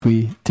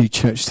We do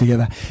church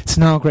together. It's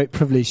now a great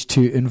privilege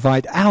to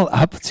invite Al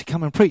up to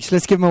come and preach.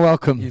 Let's give him a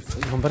welcome. You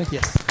on, buddy?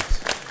 Yes.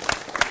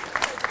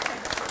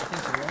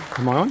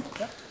 Am I on?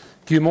 Yeah.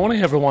 Good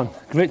morning, everyone.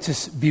 Great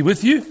to be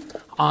with you.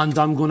 And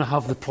I'm going to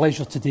have the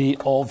pleasure today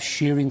of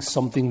sharing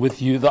something with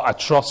you that I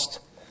trust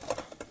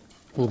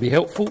will be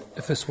helpful.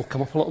 If this will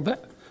come up a little bit.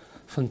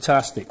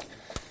 Fantastic.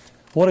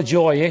 What a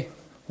joy, eh?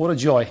 What a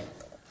joy.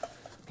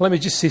 Let me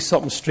just say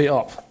something straight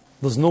up.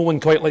 There's no one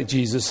quite like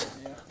Jesus.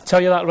 I'll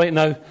tell you that right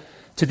now.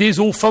 Today's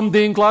Old Firm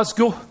Day in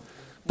Glasgow,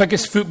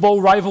 biggest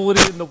football rivalry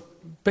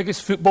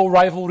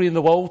in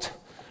the world,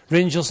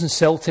 Rangers and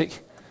Celtic.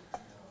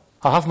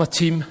 I have my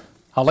team,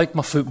 I like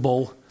my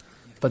football,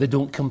 but they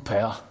don't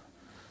compare.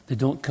 They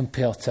don't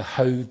compare to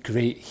how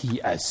great he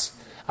is.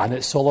 And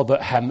it's all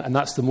about him, and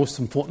that's the most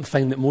important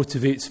thing that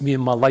motivates me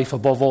in my life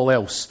above all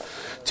else.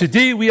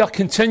 Today we are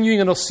continuing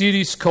in our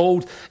series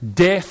called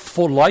Death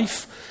for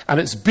Life, and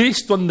it's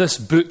based on this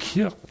book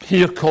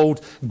here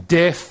called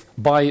Death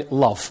by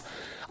Love.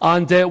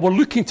 And we're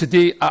looking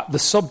today at the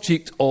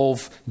subject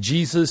of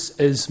Jesus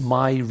is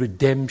my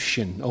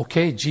redemption.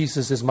 Okay,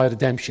 Jesus is my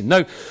redemption.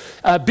 Now,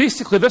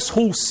 basically this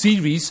whole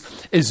series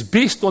is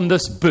based on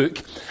this book,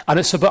 and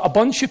it's about a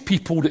bunch of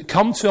people that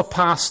come to a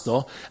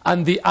pastor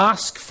and they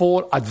ask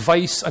for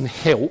advice and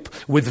help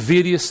with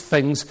various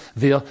things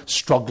they're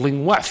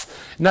struggling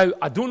with. Now,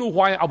 I don't know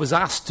why I was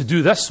asked to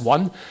do this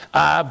one,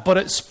 but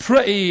it's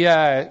pretty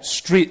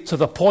straight to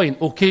the point.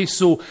 Okay,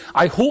 so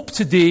I hope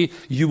today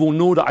you will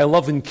know that I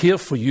love and care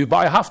for you,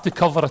 but I have to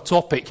cover a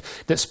topic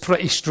that's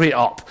pretty straight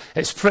up.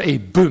 It's pretty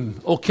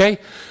boom, okay?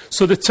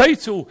 So the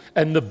title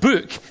in the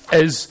book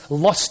is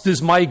Lust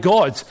is My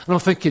God. And I'm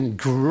thinking,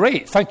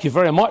 great, thank you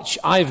very much.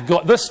 I've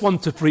got this one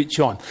to preach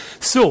on.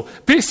 So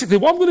basically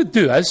what I'm going to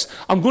do is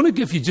I'm going to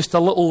give you just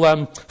a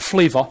little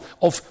flavour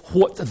of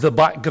what the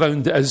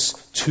background is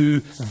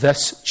to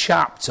this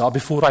chapter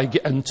before I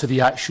get into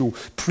the actual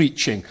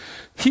preaching.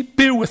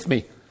 Bear with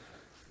me.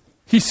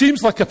 He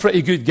seems like a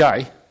pretty good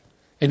guy.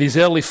 In his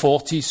early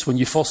 40s, when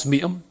you first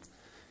meet him,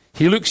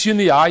 he looks you in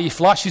the eye, he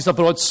flashes a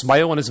broad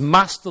smile, and has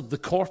mastered the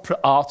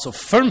corporate art of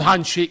firm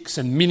handshakes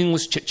and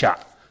meaningless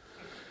chit-chat.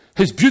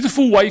 His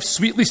beautiful wife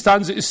sweetly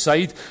stands at his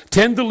side,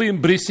 tenderly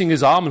embracing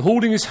his arm and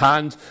holding his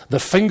hand, their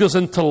fingers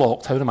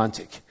interlocked. How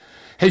romantic.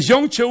 His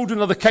young children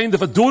are the kind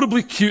of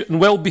adorably cute and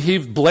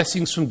well-behaved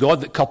blessings from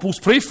God that couples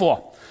pray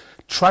for.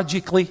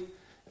 Tragically,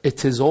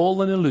 it is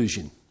all an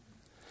illusion,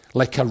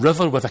 like a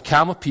river with a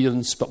calm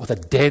appearance, but with a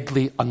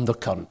deadly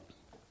undercurrent.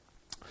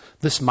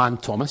 This man,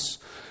 Thomas,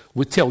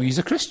 would tell you he's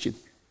a Christian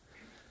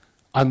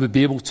and would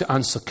be able to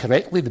answer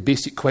correctly the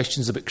basic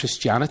questions about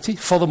Christianity.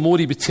 Furthermore,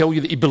 he would tell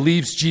you that he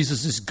believes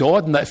Jesus is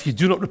God and that if you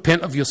do not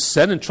repent of your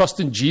sin and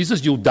trust in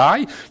Jesus, you'll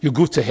die, you'll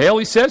go to hell,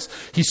 he says.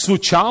 He's so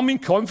charming,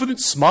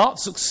 confident, smart,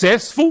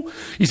 successful.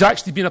 He's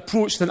actually been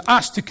approached and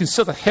asked to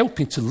consider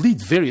helping to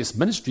lead various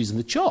ministries in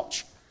the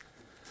church.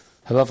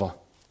 However,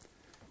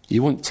 he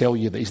won't tell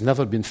you that he's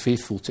never been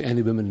faithful to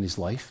any woman in his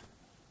life,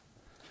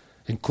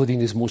 including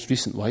his most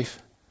recent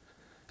wife.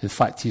 In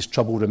fact, he has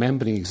trouble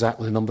remembering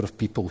exactly the number of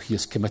people he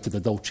has committed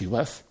adultery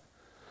with,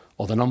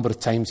 or the number of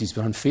times he's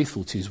been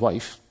unfaithful to his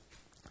wife.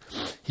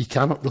 He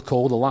cannot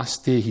recall the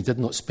last day he did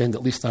not spend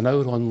at least an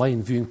hour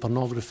online viewing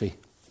pornography.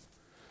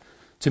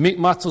 To make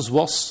matters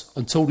worse,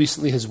 until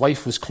recently his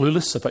wife was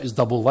clueless about his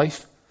double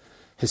life.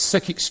 His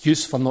sick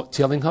excuse for not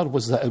telling her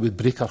was that it would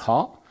break her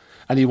heart,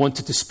 and he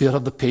wanted to spare her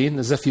the pain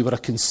as if he were a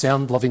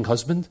concerned, loving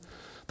husband.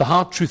 The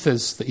hard truth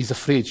is that he's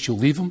afraid she'll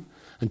leave him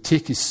and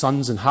take his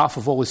sons and half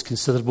of all his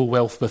considerable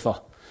wealth with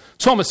her.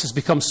 Thomas has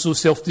become so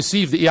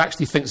self-deceived that he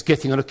actually thinks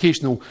getting an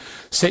occasional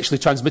sexually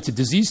transmitted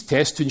disease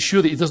test to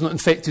ensure that he does not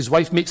infect his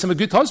wife makes him a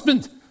good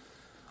husband.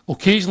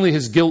 Occasionally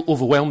his guilt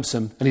overwhelms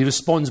him and he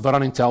responds by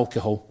running to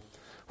alcohol,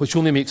 which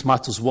only makes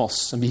matters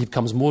worse, and he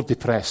becomes more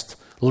depressed,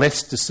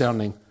 less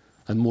discerning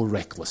and more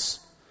reckless.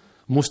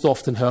 Most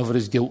often, however,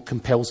 his guilt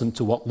compels him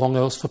to work long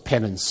hours for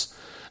penance,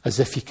 as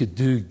if he could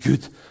do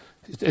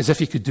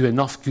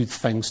enough good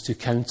things to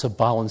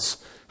counterbalance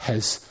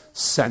his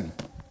sin.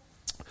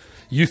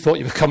 You thought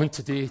you were coming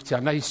today to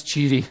a nice,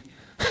 cheery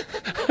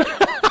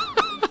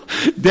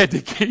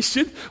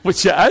dedication,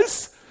 which it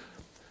is.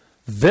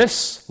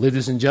 This,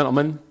 ladies and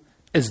gentlemen,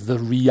 is the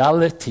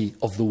reality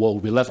of the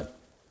world we live in.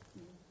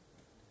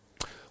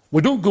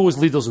 We don't go as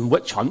leaders on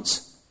witch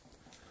hunts,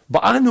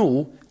 but I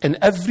know in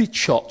every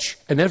church,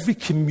 in every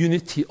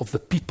community of the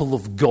people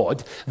of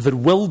God, there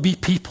will be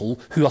people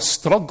who are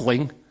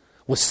struggling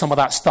with some of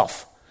that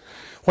stuff.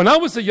 When I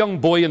was a young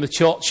boy in the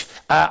church,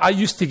 I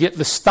used to get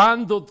the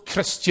standard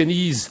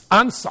Christianese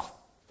answer.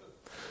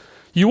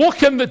 You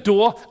walk in the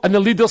door and the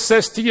leader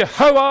says to you,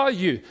 "How are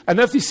you?" And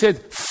everybody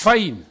said,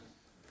 "Fine."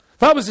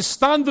 That was the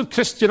standard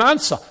Christian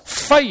answer.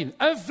 Fine.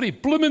 Every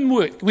blooming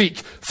week.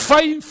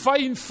 Fine,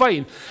 fine,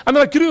 fine. And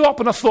I grew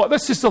up and I thought,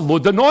 this is a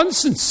load of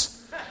nonsense.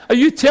 Are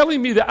you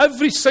telling me that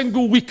every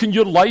single week in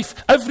your life,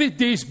 every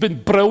day's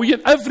been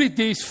brilliant, every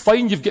day's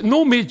fine, you've got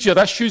no major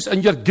issues,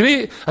 and you're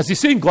great? As they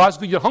say in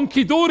Glasgow, you're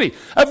hunky-dory.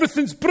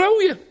 Everything's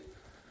brilliant.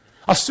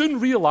 I soon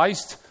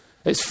realised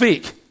it's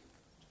fake.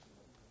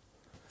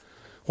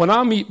 When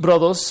I meet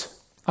brothers,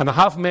 and I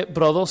have met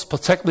brothers,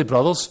 particularly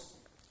brothers,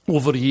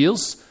 over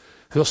years,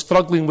 who are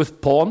struggling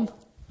with porn,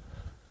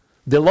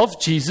 they love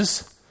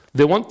Jesus,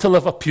 they want to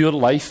live a pure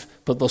life,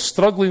 but they're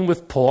struggling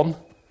with porn,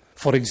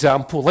 for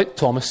example, like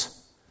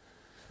Thomas.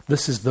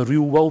 This is the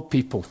real world,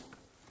 people.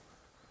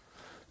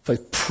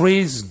 But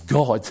praise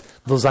God,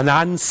 there's an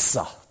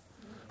answer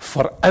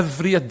for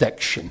every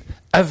addiction,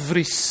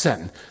 every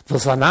sin.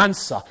 There's an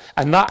answer,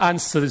 and that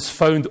answer is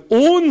found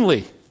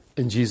only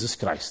in Jesus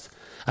Christ.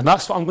 And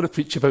that's what I'm going to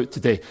preach about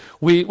today.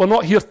 We're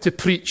not here to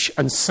preach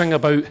and sing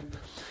about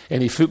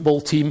any football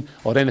team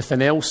or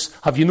anything else.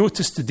 Have you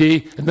noticed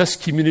today, in this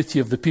community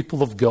of the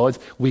people of God,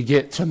 we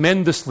get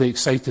tremendously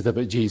excited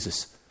about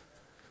Jesus?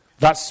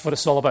 That's what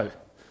it's all about.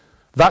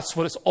 That's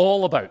what it's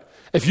all about.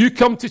 If you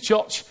come to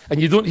church and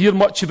you don't hear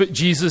much about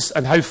Jesus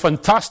and how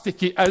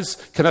fantastic he is,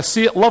 can I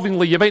say it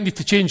lovingly, you might need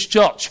to change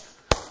church.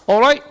 All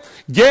right?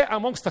 Get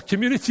amongst a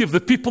community of the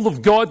people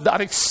of God that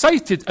are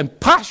excited and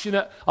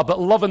passionate about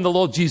loving the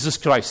Lord Jesus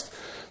Christ.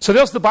 So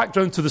there's the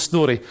background to the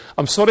story.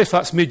 I'm sorry if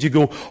that's made you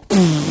go,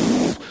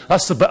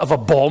 that's a bit of a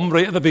bomb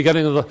right at the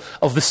beginning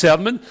of the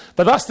sermon,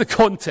 but that's the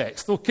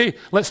context. Okay,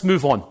 let's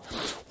move on.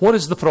 What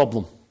is the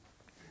problem?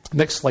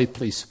 Next slide,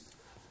 please.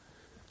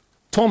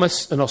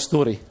 Thomas, in our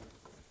story,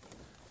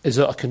 is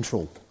out of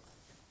control.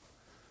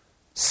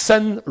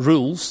 Sin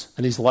rules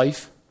in his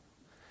life.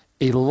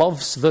 He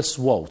loves this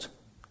world.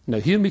 Now,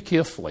 hear me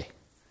carefully.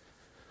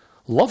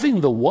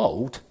 Loving the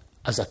world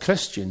as a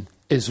Christian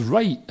is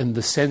right in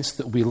the sense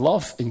that we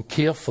love and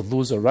care for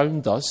those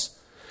around us,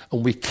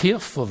 and we care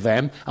for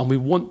them, and we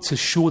want to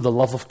show the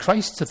love of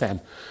Christ to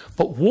them.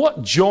 But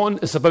what John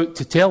is about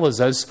to tell us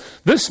is,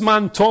 this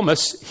man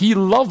Thomas, he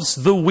loves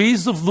the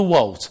ways of the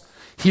world.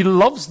 He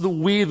loves the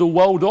way the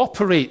world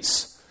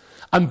operates.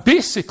 And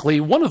basically,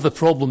 one of the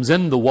problems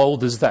in the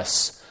world is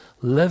this: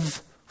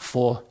 live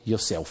for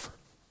yourself.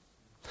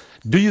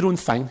 Do your own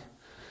thing.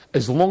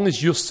 As long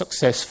as you're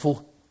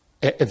successful,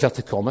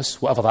 inverted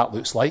commas, whatever that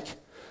looks like.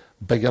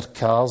 Bigger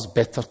cars,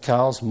 better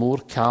cars, more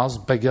cars,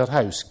 bigger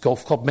house.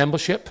 Golf club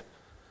membership.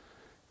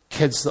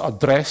 Kids that are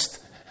dressed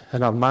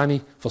in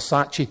Armani,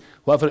 Versace,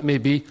 whatever it may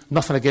be.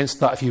 Nothing against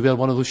that if you wear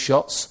one of those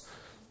shirts.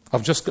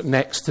 I've just got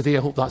Next today.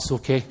 I hope that's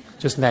okay.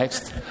 Just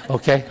Next.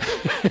 Okay?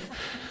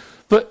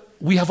 But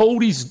we have all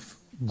these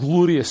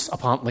glorious,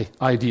 apparently,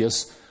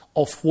 ideas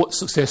of what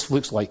success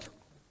looks like.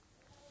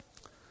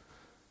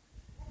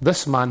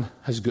 This man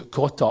has got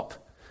caught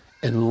up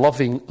in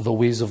loving the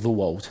ways of the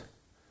world.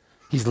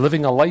 He's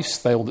living a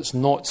lifestyle that's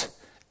not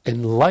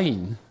in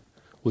line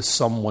with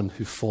someone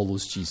who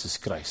follows Jesus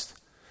Christ.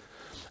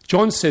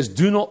 John says,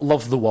 do not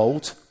love the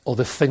world or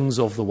the things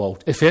of the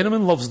world. If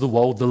anyone loves the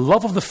world, the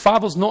love of the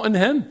Father's not in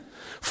him.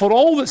 For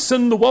all that's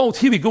in the world,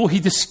 here we go, he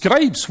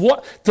describes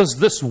what does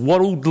this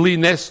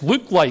worldliness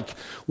look like?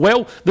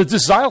 Well, the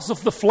desires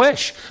of the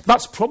flesh.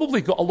 That's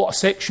probably got a lot of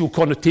sexual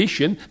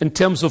connotation in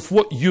terms of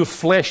what your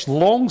flesh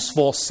longs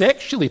for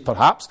sexually,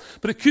 perhaps.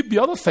 But it could be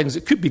other things.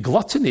 It could be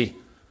gluttony.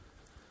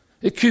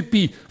 It could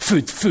be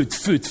food.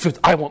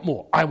 I want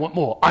more, I want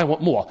more, I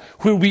want more.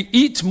 Where we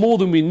eat more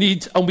than we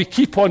need, and we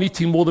keep on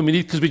eating more than we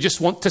need because we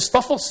just want to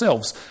stuff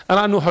ourselves. And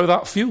I know how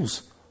that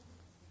feels.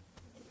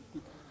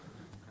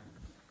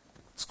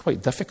 It's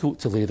quite difficult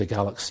to lay the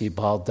Galaxy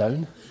bar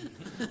down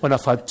when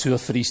I've had 2 or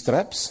 3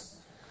 strips.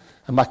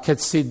 And my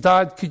kids say,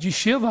 Dad, could you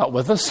share that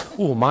with us?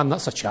 Oh man,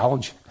 that's a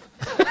challenge.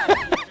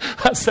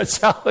 That's a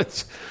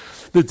challenge.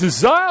 The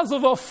desires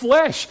of our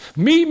flesh.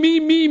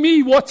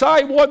 Me, what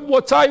I want,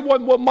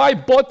 what my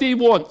body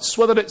wants.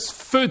 Whether it's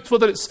food,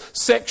 whether it's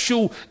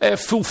sexual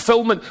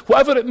fulfillment,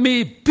 whatever it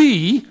may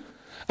be.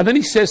 And then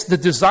he says, the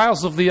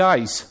desires of the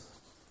eyes.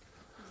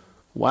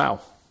 Wow.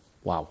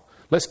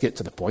 Let's get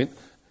to the point.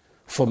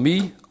 For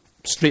me,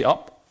 straight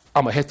up,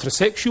 I'm a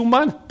heterosexual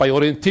man by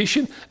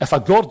orientation. If a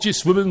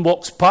gorgeous woman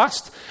walks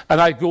past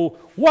and I go,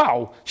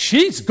 wow,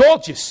 she's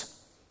gorgeous.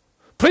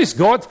 Praise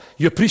God,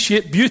 you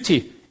appreciate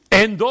beauty.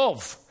 End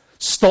of.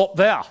 Stop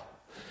there.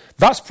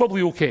 That's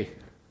probably okay.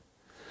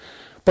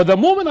 But the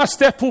moment I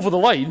step over the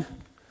line,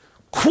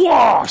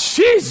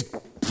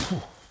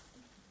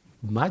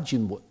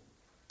 imagine what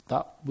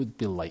that would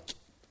be like.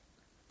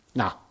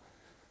 Nah,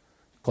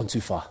 gone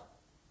too far.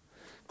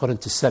 Got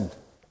into sin.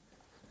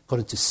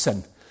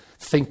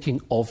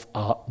 Thinking of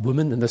a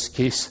woman, in this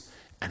case,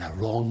 in a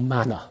wrong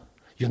manner.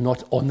 You're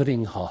not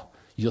honouring her.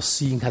 You're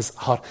seeing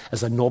her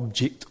as an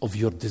object of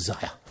your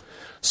desire.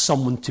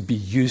 Someone to be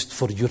used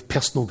for your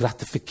personal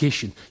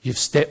gratification. You've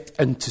stepped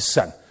into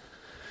sin.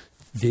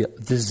 The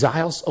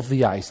desires of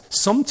the eyes.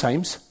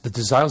 Sometimes the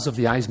desires of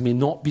the eyes may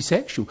not be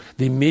sexual.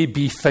 They may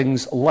be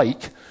things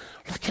like,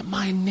 look at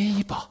my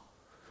neighbour.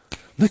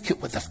 Look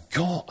at what they've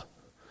got.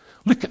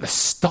 Look at the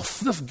stuff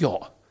they've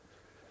got.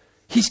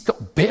 He's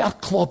got better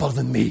clobber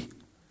than me.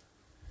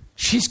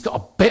 She's got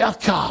a better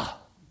car.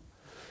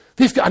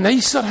 They've got a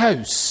nicer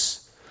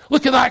house.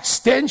 Look at that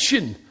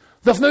extension.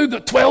 They've now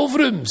got 12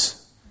 rooms.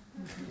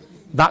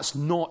 That's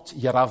not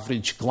your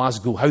average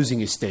Glasgow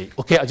housing estate,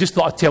 okay? I just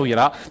thought I'd tell you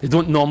that. They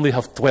don't normally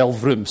have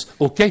 12 rooms,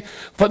 okay?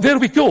 But there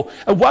we go.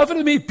 And whatever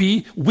it may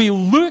be, we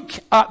look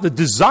at the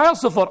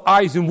desires of our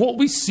eyes and what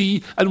we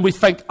see, and we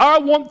think, I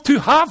want to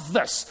have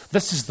this.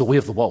 This is the way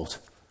of the world,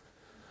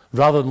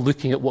 rather than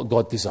looking at what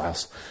God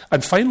desires.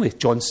 And finally,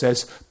 John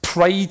says,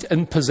 pride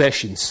in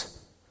possessions.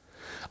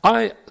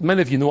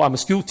 Many of you know I'm a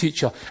school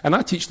teacher, and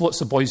I teach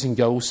lots of boys and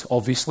girls,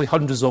 obviously,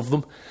 hundreds of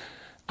them.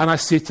 And I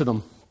say to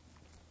them,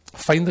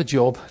 find a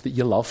job that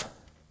you love,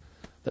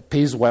 that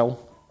pays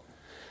well,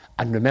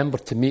 and remember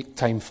to make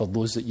time for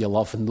those that you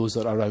love and those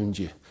that are around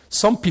you.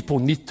 Some people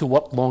need to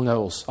work long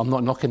hours. I'm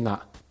not knocking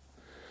that.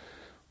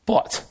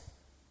 But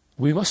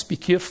we must be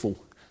careful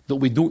that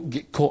we don't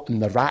get caught in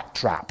the rat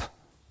trap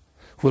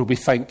where we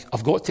think,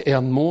 I've got to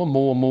earn more.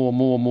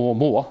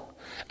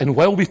 And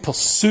while we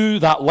pursue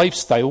that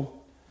lifestyle,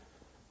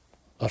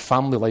 our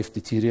family life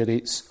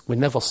deteriorates. We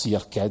never see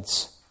our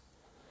kids.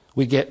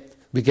 We get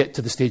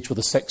to the stage where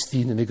they're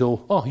 16 and they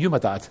go, oh, you're my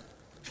dad.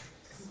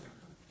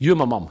 You're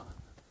my mum.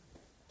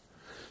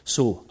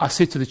 So I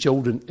say to the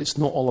children, it's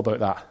not all about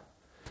that.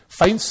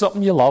 Find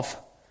something you love,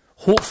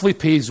 hopefully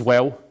pays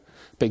well,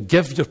 but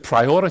give your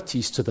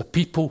priorities to the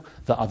people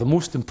that are the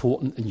most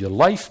important in your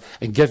life,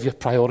 and give your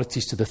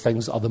priorities to the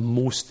things that are the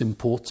most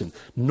important,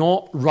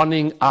 not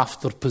running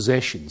after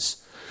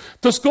possessions.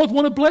 Does God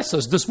want to bless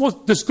us? Does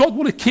God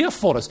want to care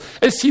for us?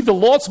 Is he the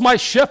Lord's my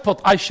shepherd?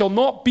 I shall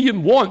not be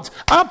in want.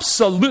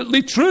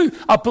 Absolutely true.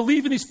 I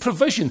believe in his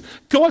provision.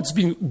 God's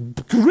been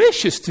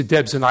gracious to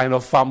Debs and I and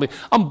our family.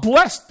 I'm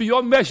blessed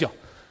beyond measure.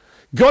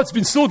 God's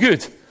been so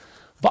good.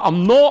 But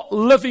I'm not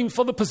living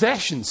for the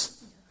possessions.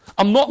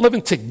 I'm not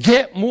living to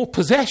get more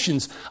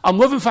possessions. I'm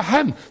living for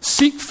him.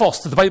 Seek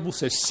first, the Bible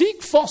says.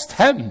 Seek first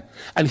him,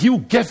 and he'll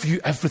give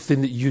you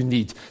everything that you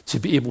need to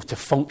be able to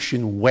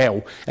function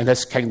well in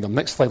his kingdom.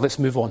 Next slide, let's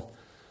move on.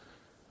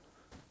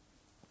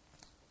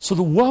 So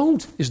the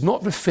world is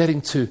not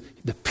referring to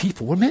the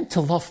people. We're meant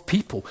to love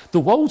people. The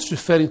world's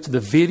referring to the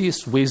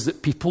various ways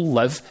that people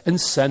live in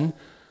sin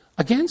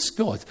against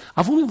God.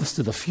 I've only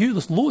listed a few.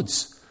 There's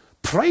loads.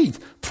 Pride.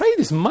 Pride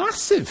is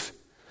massive.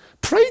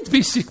 Pride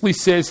basically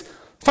says,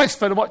 thanks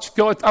very much,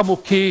 God, I'm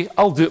okay,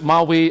 I'll do it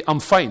my way, I'm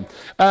fine.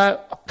 A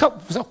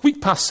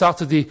week past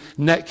Saturday,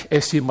 Nick,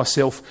 Essie and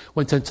myself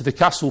went into the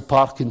Castle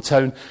Park in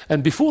town,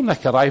 and before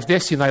Nick arrived,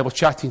 Essie and I were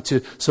chatting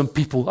to some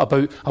people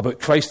about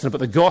Christ and about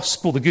the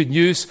gospel, the good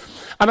news,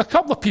 and a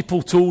couple of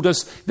people told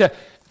us that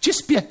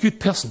just be a good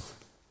person.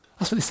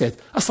 That's what they said.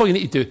 That's all you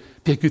need to do,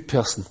 be a good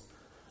person.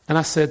 And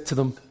I said to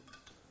them,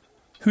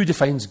 who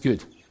defines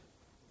good?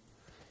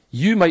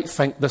 You might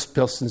think this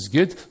person's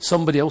good.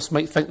 Somebody else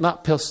might think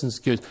that person's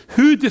good.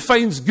 Who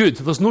defines good?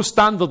 There's no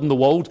standard in the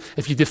world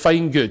if you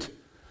define good.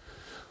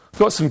 I've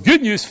got some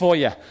good news for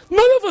you.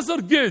 None of us are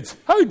good.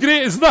 How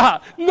great is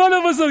that? None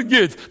of us are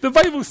good. The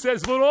Bible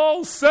says we're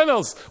all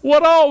sinners.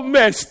 We're all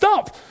messed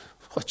up.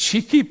 What a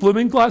cheeky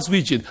blooming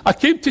Glaswegian. I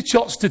came to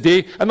church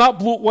today and that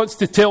bloke wants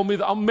to tell me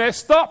that I'm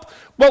messed up.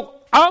 Well,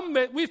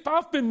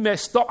 I've been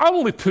messed up. I'm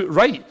only put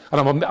right,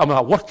 and I'm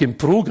a work in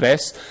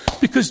progress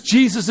because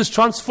Jesus has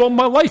transformed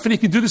my life, and he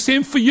can do the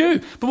same for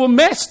you. But we're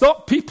messed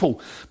up people.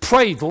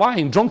 Pride,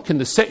 lying,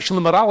 drunkenness, sexual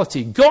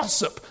immorality,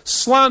 gossip,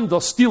 slander,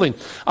 stealing.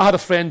 I had a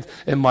friend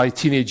in my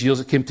teenage years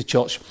that came to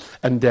church,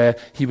 and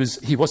he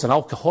was an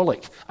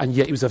alcoholic, and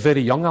yet he was a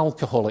very young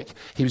alcoholic.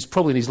 He was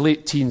probably in his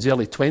late teens,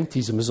 early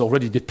 20s, and was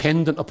already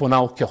dependent upon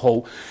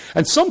alcohol.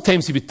 And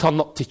sometimes he would turn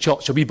up to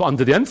church a wee bit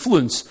under the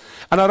influence.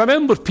 And I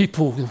remember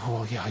people,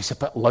 oh yeah, he's a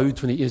bit loud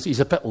he's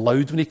a bit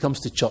loud when he comes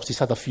to church. He's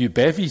had a few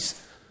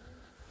bevies.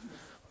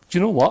 Do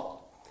you know what?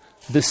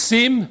 The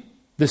same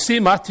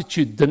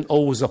attitude didn't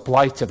always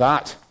apply to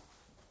that.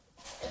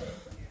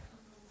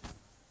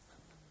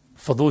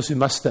 For those who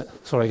missed it,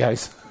 sorry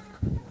guys,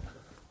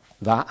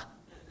 that.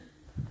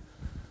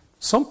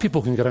 Some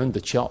people can go around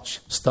the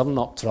church, stirring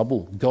up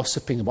trouble,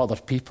 gossiping about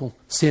other people,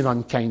 saying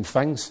unkind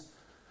things.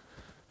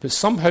 But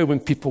somehow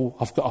when people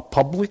have got a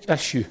public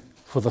issue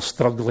where they're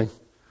struggling,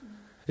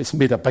 it's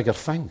made a bigger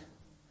thing.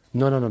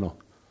 No.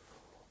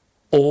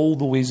 All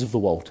the ways of the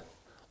world.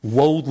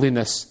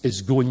 Worldliness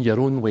is going your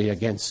own way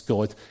against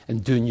God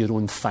and doing your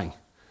own thing.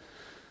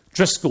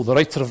 Driscoll, the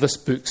writer of this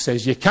book,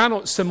 says you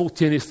cannot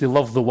simultaneously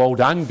love the world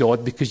and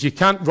God because you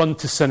can't run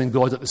to sin and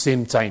God at the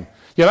same time.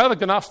 You're either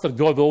going after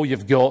God all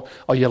you've got,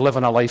 or you're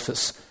living a life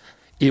that's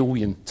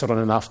alien to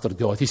running after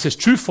God. He says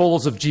true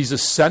followers of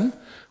Jesus sin.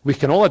 We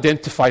can all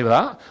identify with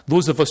that.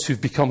 Those of us who've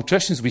become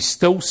Christians, we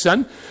still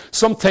sin.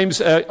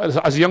 Sometimes,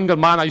 as a younger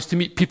man, I used to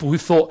meet people who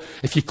thought,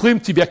 if you claim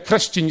to be a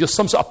Christian, you're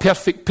some sort of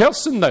perfect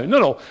person now.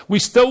 No, we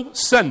still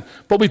sin.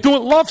 But we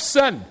don't love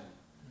sin.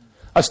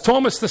 As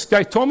this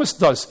guy Thomas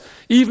does.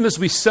 Even as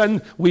we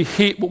sin, we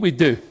hate what we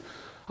do.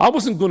 I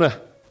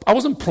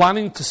wasn't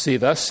planning to say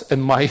this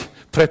in my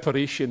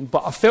preparation,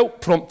 but I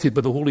felt prompted by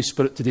the Holy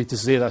Spirit today to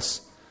say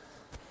this.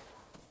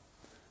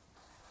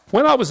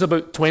 When I was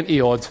about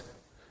 20-odd,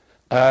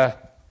 I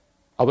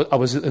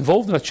was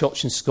involved in a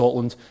church in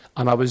Scotland,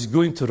 and I was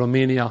going to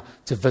Romania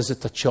to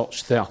visit a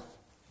church there.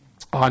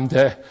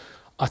 And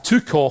I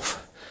took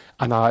off,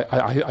 And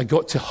I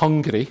got to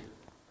Hungary,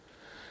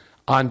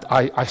 and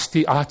I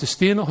had to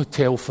stay in a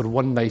hotel for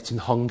one night in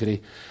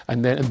Hungary,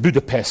 and then in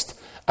Budapest,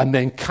 and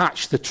then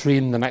catch the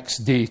train the next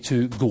day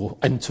to go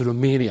into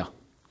Romania.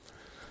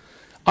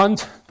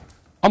 And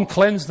I'm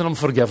cleansed and I'm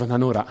forgiven, I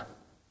know that.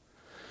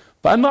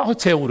 But in that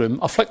hotel room,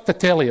 I flicked the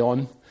telly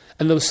on,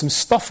 and there was some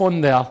stuff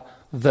on there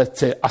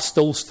that I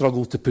still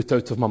struggle to put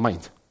out of my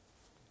mind.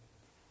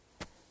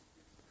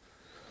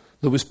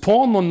 There was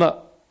porn on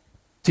that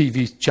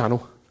TV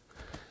channel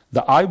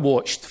that I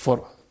watched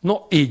for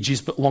not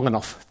ages, but long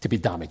enough to be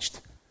damaged.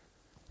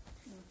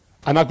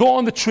 And I got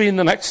on the train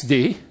the next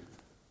day,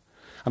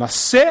 and I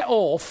set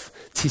off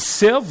to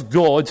serve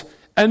God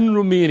in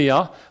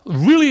Romania.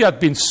 Really, I'd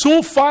been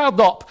so fired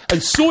up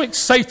and so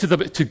excited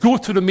about to go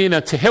to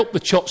Romania to help the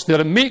church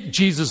there and make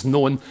Jesus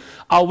known.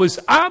 I was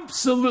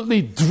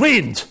absolutely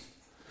drained,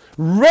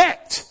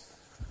 wrecked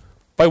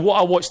by what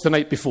I watched the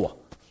night before.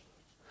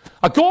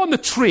 I got on the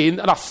train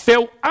and I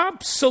felt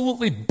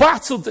absolutely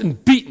battered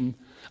and beaten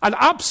and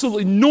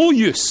absolutely no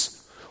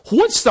use.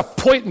 What's the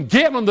point in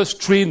getting on this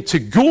train to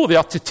go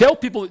there to tell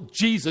people that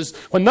Jesus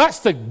when that's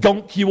the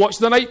gunk you watched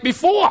the night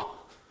before?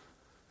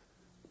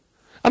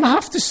 And I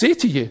have to say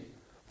to you,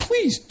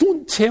 please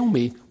don't tell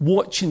me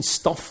watching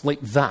stuff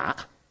like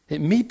that, it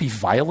may be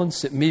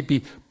violence, it may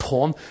be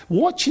porn,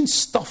 watching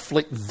stuff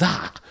like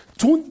that,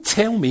 don't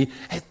tell me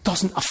it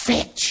doesn't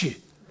affect you.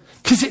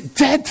 Because it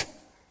did.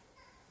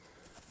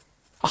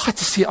 I had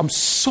to say, I'm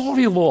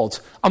sorry, Lord.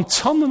 I'm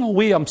turning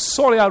away. I'm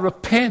sorry. I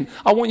repent.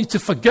 I want you to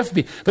forgive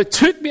me. But it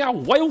took me a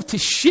while to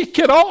shake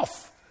it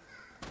off.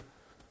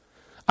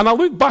 And I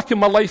look back in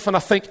my life and I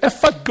think,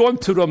 if I'd gone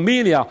to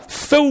Romania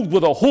filled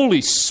with the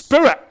Holy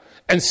Spirit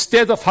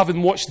instead of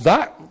having watched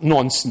that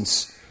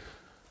nonsense,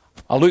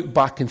 I look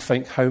back and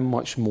think, how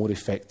much more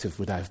effective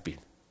would I have been?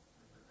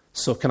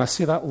 So can I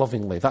say that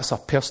lovingly? That's a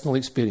personal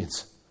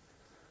experience.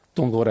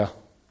 Don't go there.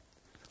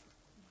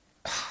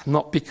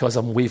 Not because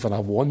I'm waving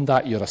a wand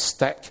at you or a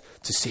stick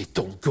to say,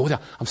 don't go there.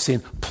 I'm saying,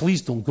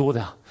 please don't go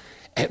there.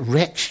 It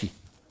wrecks you.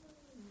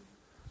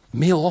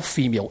 Male or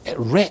female, it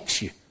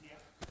wrecks you.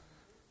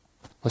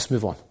 Let's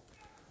move on.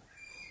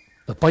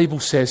 The Bible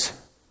says,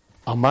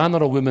 a man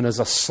or a woman is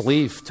a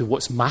slave to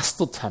what's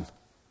mastered him.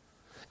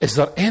 Is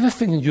there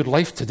anything in your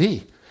life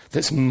today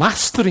that's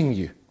mastering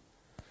you?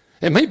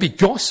 It might be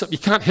gossip. You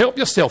can't help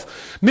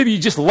yourself. Maybe you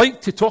just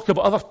like to talk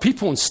about other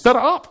people and stir it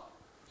up.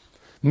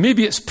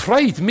 Maybe it's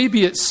pride.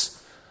 Maybe it's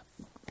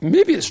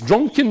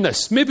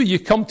drunkenness. Maybe you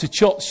come to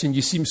church and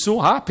you seem so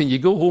happy and you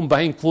go home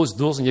behind closed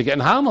doors and you're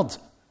getting hammered.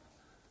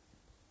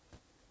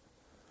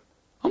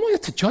 I'm not here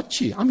to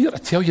judge you. I'm here to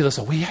tell you there's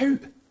a way out.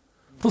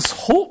 There's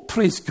hope,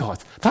 praise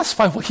God. That's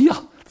why we're here.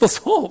 There's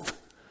hope.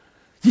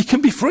 You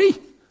can be free.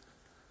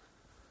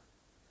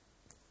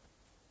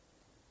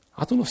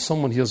 I don't know if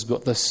someone here's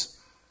got this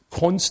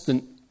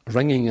constant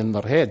ringing in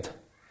their head.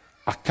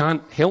 I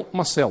can't help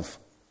myself.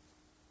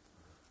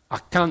 I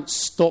can't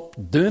stop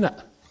doing it.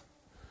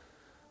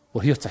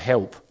 We're here to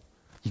help.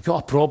 You've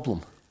got a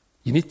problem.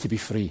 You need to be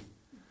free.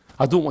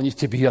 I don't want you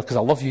to be here because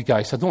I love you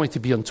guys. I don't want you to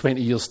be in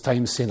 20 years'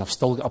 time saying I've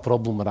still got a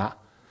problem with that.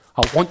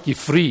 I want you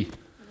free.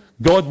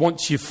 God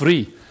wants you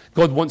free.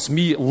 God wants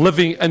me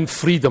living in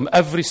freedom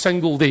every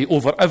single day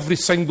over every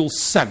single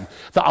sin.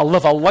 That I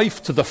live a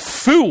life to the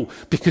full.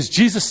 Because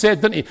Jesus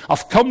said, didn't he,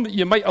 I've come that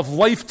you might have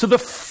life to the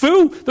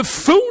full. The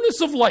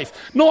fullness of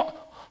life. Not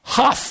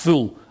half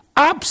full.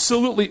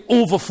 Absolutely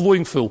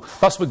overflowing full.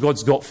 That's what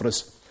God's got for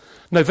us.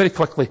 Now, very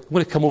quickly, I'm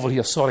going to come over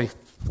here. Sorry,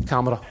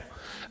 camera.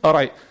 All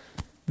right.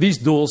 These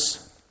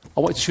doors, I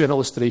want to show you an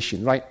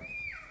illustration, right?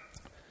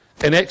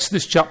 In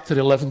Exodus chapter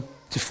 11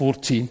 to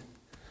 14,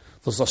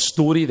 there's a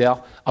story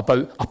there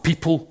about a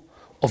people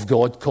of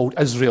God called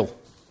Israel.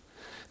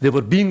 They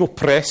were being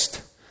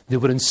oppressed. They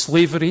were in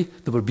slavery.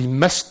 They were being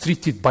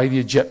mistreated by the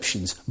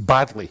Egyptians.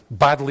 Badly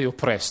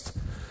oppressed.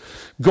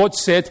 God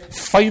said,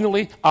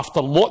 finally,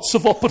 after lots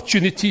of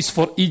opportunities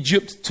for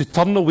Egypt to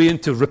turn away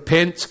and to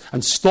repent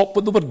and stop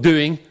what they were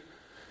doing,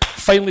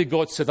 finally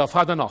God said, I've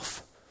had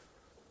enough.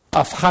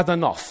 I've had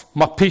enough.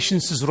 My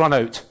patience has run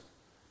out.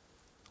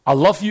 I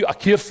love you, I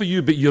care for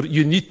you, but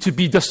you need to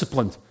be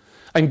disciplined.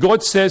 And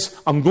God says,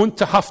 I'm going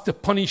to have to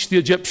punish the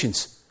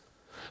Egyptians.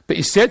 But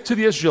he said to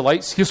the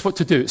Israelites, here's what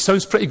to do. It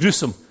sounds pretty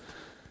gruesome.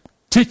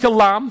 Take a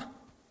lamb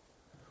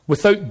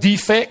without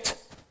defect,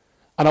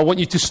 and I want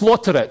you to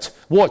slaughter it.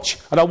 Watch.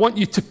 And I want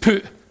you to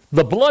put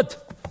the blood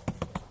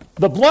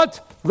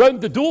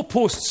round the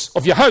doorposts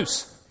of your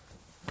house.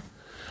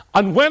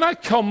 And when I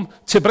come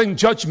to bring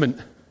judgment,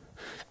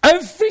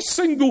 every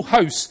single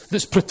house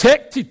that's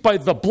protected by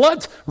the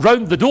blood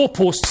round the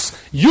doorposts,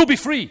 you'll be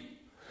free.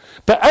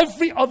 But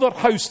every other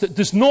house that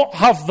does not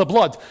have the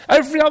blood,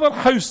 every other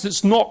house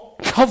that's not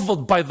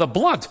covered by the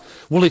blood,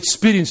 will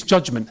experience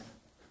judgment.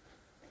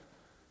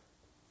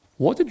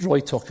 What did Roy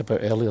talk about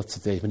earlier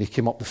today when he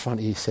came up the front?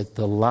 He said,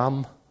 the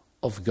Lamb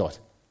of God.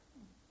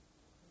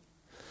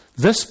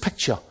 This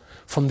picture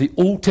from the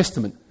Old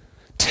Testament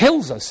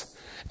tells us,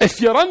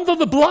 if you're under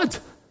the blood,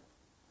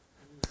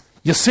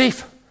 you're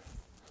safe.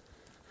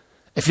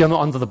 If you're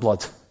not under the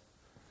blood,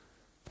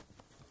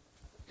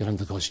 you're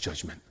under God's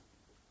judgment.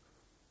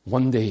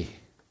 One day,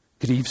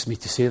 grieves me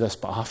to say this,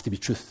 but I have to be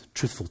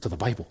truthful to the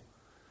Bible.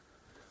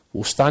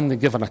 We'll stand and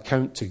give an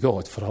account to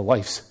God for our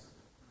lives.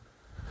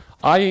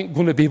 I ain't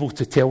going to be able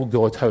to tell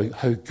God how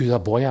good a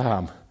boy I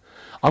am.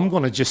 I'm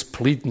going to just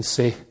plead and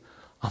say,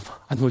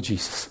 I know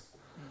Jesus.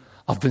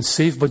 I've been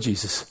saved by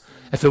Jesus.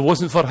 If it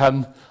wasn't for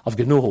him, I've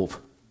got no hope.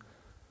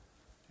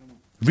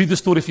 Read the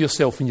story for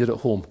yourself when you're at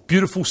home.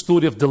 Beautiful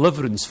story of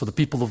deliverance for the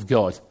people of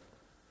God,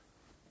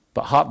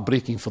 but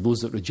heartbreaking for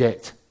those that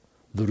reject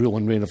the rule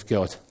and reign of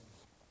God.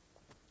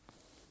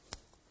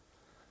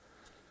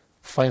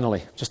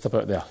 Finally, just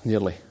about there,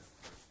 nearly.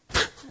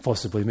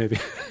 Possibly, maybe.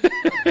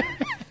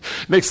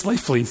 Next slide,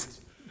 please.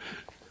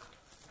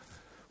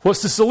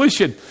 What's the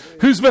solution?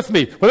 Who's with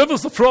me? Whenever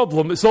there's a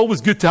problem, it's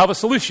always good to have a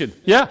solution.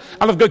 Yeah?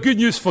 And I've got good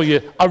news for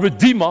you. A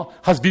Redeemer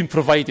has been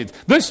provided.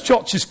 This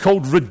church is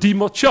called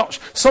Redeemer Church.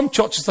 Some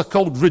churches are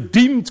called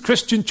Redeemed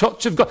Christian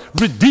Church of God.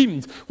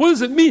 Redeemed. What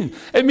does it mean?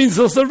 It means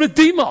there's a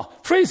Redeemer.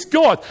 Praise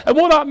God. And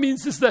what that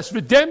means is this.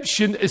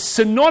 Redemption is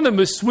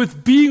synonymous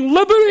with being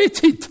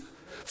liberated,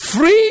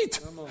 freed,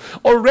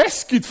 or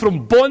rescued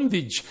from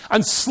bondage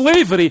and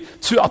slavery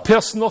to a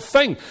person or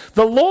thing.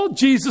 The Lord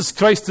Jesus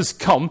Christ has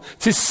come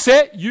to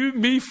set you,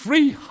 me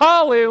free.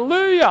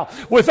 Hallelujah!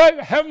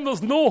 Without him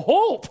there's no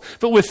hope,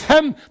 but with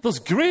him there's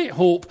great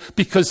hope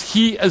because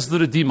he is the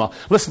Redeemer.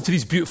 Listen to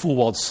these beautiful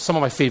words, some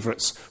of my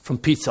favourites from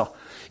Peter.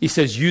 He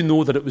says, you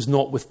know that it was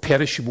not with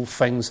perishable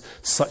things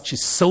such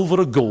as silver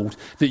or gold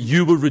that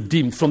you were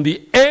redeemed from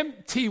the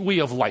empty way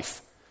of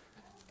life.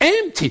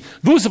 Empty.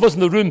 Those of us in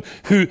the room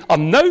who are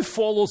now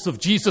followers of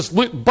Jesus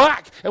look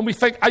back and we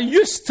think, I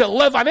used to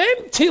live an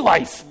empty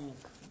life.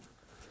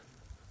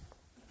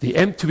 The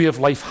empty way of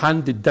life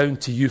handed down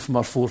to you from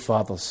our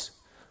forefathers.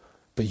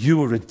 But you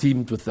were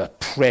redeemed with the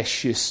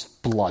precious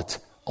blood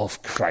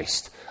of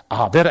Christ.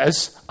 There it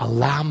is, a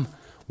lamb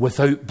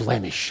without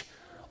blemish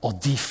or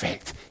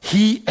defect.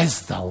 He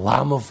is the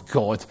Lamb of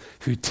God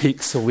who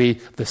takes away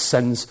the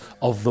sins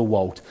of the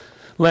world.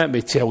 Let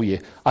me tell you,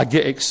 I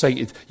get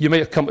excited. You might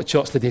have come to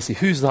church today and say,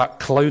 who's that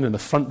clown in the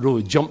front row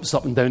who jumps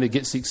up and down and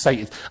gets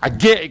excited? I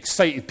get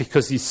excited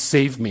because he's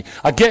saved me.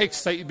 I get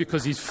excited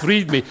because he's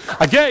freed me.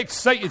 I get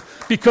excited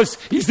because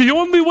he's the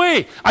only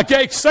way. I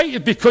get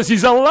excited because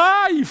he's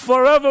alive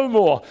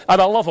forevermore.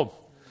 And I love him.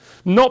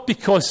 Not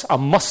because I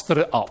muster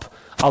it up.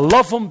 I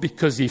love him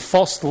because he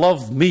first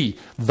loved me.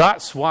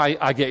 That's why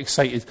I get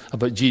excited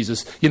about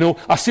Jesus. You know,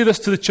 I say this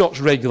to the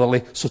church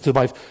regularly, so to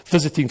my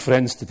visiting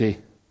friends today.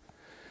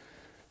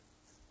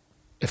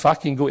 If I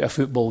can go to a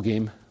football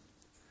game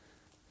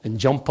and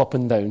jump up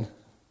and down,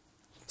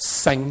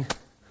 sing,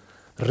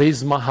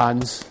 raise my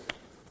hands,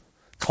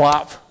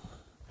 clap,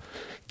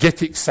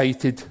 get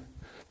excited,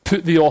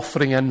 put the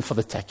offering in for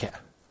the ticket.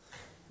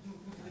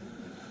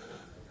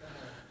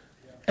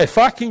 If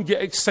I can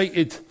get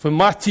excited when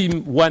my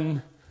team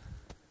win,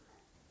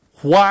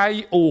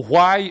 why, oh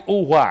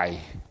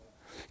why,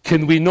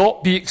 can we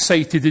not be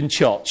excited in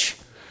church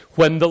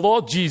when the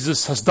Lord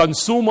Jesus has done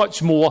so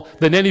much more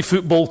than any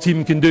football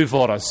team can do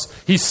for us?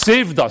 He's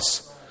saved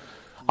us.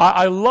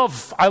 I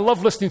love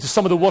listening to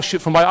some of the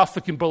worship from my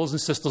African brothers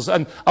and sisters,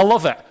 and I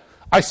love it.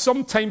 I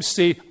sometimes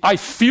say, I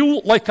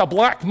feel like a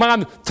black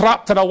man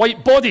trapped in a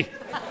white body.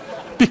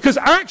 Because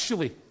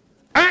actually,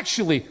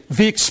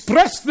 they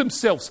express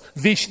themselves.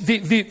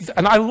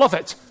 And I love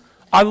it.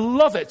 I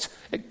love it.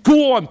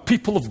 Go on,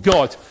 people of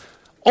God.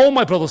 All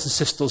my brothers and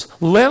sisters,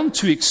 learn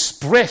to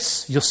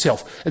express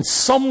yourself in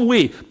some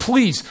way.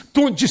 Please,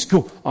 don't just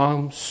go,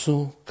 I'm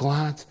so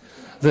glad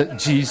that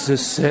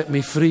Jesus set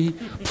me free.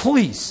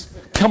 Please,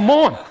 come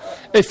on.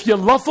 If you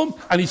love him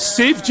and he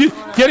saved you,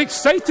 get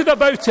excited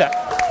about it.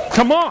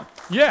 Come on.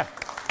 Yeah.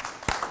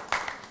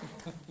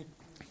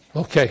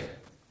 Okay.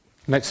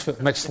 Next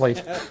slide.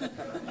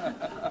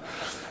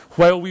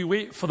 While we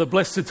wait for the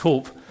blessed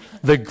hope,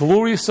 the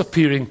glorious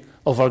appearing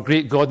of our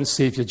great God and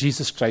Saviour,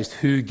 Jesus Christ,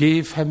 who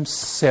gave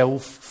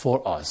himself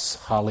for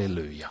us,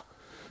 hallelujah,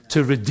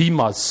 to redeem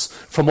us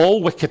from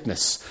all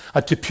wickedness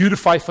and to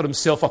purify for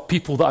himself a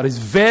people that are his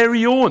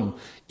very own,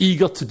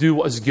 eager to do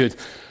what is good.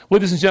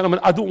 Ladies and gentlemen,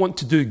 I don't want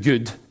to do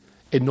good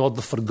in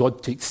order for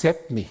God to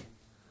accept me.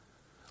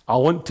 I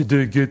want to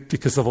do good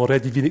because I've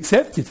already been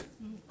accepted.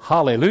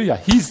 Hallelujah.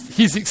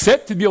 He's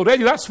accepted me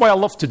already. That's why I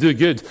love to do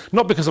good,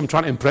 not because I'm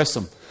trying to impress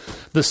him.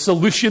 The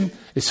solution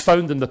is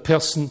found in the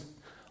person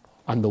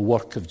and the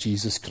work of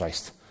Jesus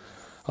Christ.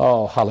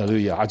 Oh,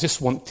 hallelujah. I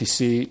just want to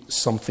say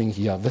something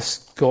here. This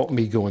got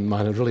me going,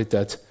 man. It really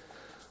did.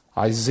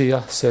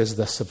 Isaiah says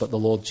this about the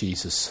Lord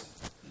Jesus.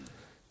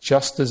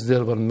 Just as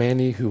there were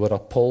many who were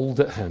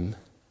appalled at him,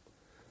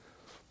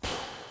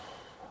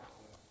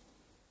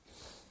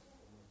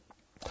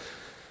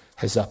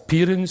 his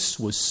appearance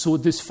was so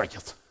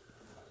disfigured,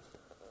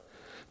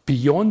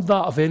 beyond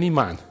that of any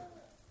man,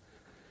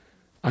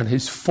 and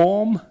his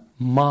form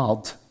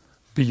marred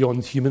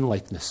beyond human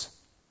likeness.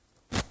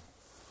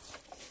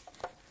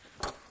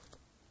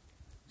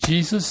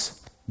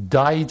 Jesus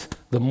died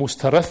the most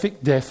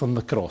horrific death on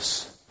the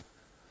cross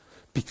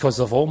because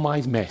of all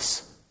my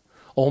mess,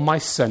 all my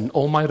sin,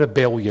 all my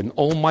rebellion,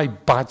 all my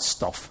bad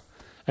stuff,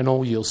 and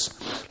all yours.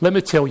 Let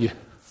me tell you,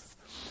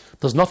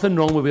 there's nothing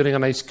wrong with wearing a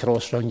nice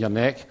cross around your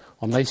neck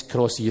or nice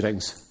cross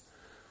earrings.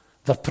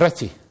 They're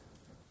pretty.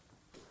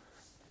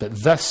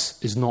 But this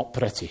is not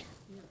pretty.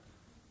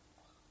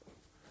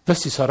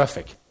 This is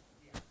horrific.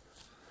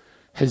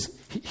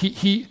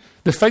 The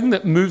thing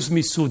that moves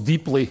me so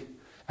deeply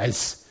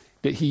is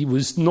that he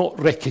was not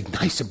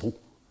recognizable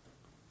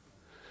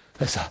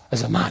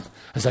as a man,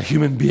 as a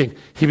human being.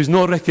 He was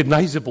not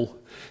recognizable.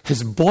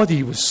 His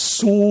body was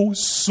so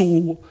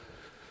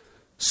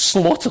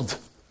slaughtered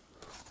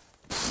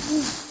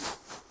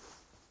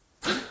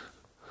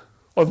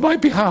on my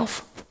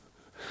behalf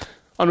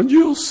and on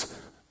yours.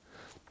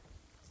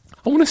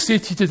 I want to say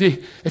to you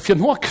today, if you're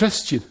not a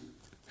Christian,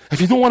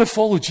 if you don't want to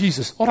follow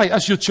Jesus, all right,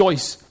 that's your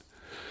choice.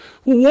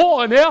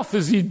 What on earth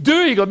is he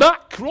doing on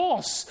that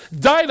cross,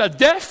 dying a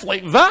death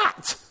like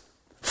that,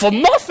 for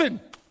nothing?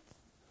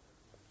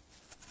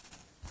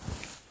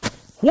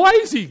 Why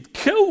is he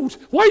killed?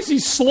 Why is he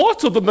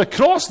slaughtered on the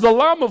cross, the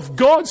Lamb of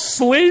God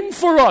slain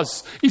for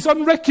us? He's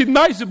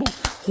unrecognizable.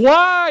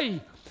 Why?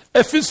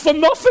 If it's for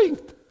nothing.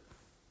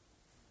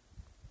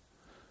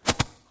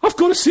 I've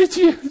got to say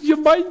to you, you're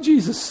mine,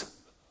 Jesus.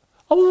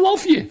 I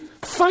love you.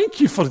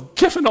 Thank you for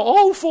giving it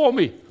all for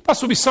me.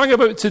 That's what we sang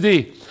about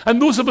today. And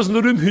those of us in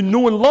the room who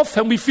know and love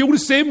him, we feel the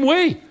same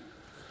way.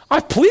 I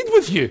plead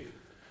with you.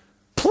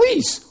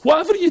 Please,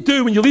 whatever you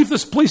do when you leave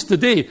this place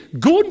today,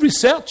 go and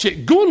research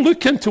it. Go and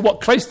look into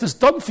what Christ has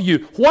done for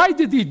you. Why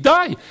did he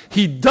die?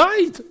 He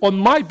died on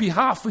my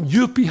behalf and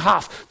your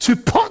behalf to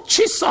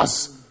purchase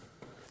us.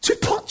 To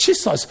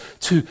purchase us.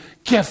 To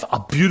give a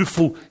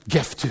beautiful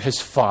gift to his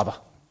Father.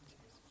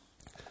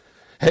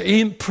 It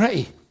ain't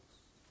pretty.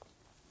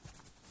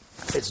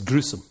 It's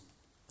gruesome.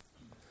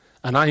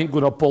 And I ain't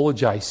going to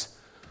apologise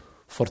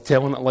for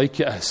telling it like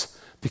it is,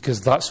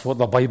 because that's what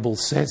the Bible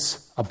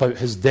says about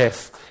his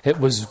death. It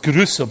was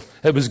gruesome.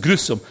 It was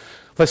gruesome.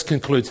 Let's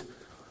conclude.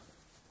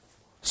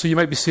 So you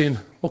might be saying,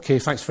 okay,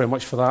 thanks very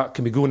much for that.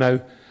 Can we go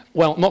now?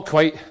 Well, not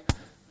quite.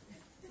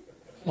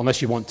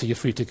 Unless you want to, you're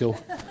free to go.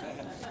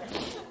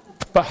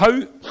 But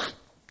how?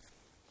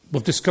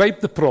 We've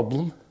described the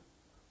problem.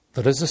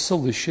 There is a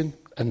solution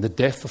in the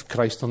death of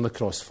Christ on the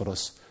cross for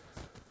us.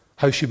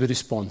 How should we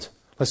respond?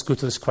 Let's go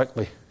to this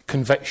quickly.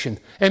 Conviction.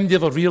 Anybody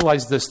ever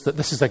realised this, that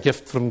this is a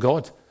gift from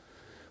God?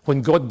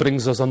 When God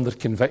brings us under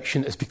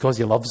conviction, it's because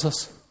he loves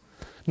us.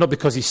 Not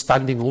because he's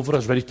standing over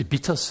us, ready to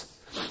beat us.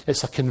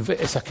 It's a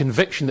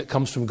conviction that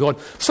comes from God.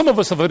 Some of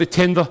us have a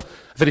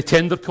very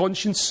tender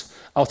conscience.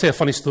 I'll tell you a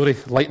funny story,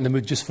 lighten the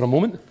mood just for a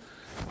moment.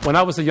 When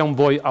I was a young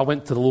boy, I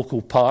went to the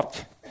local park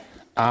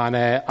and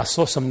I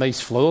saw some nice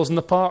flowers in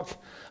the park,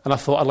 and I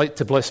thought I'd like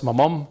to bless my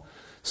mum.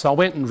 So I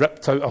went and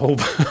ripped out a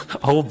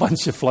whole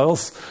bunch of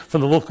flowers from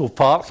the local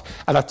park,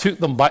 and I took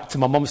them back to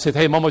my mum and said,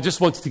 hey, Mum, I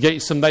just wanted to get you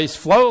some nice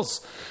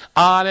flowers.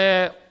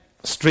 And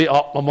straight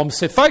up, my mum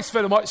said, thanks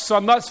very much,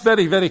 son, that's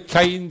very, very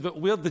kind, but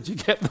where did you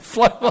get the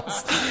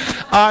flowers?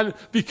 And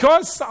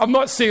because, I'm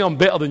not saying I'm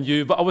better than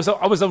you, but I was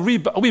a wee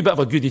bit of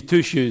a goody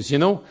two-shoes, you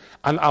know,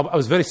 and I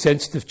was a very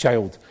sensitive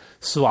child.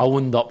 So I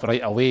owned up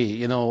right away,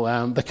 you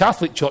know. The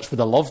Catholic Church would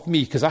have loved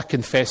me because I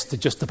confessed to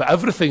just about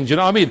everything, do you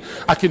know what I mean?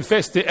 I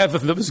confessed to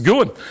everything that was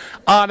going.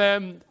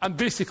 And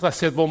basically I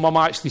said, well, Mum,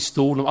 I actually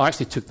stole them. I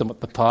actually took them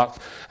at the park.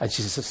 And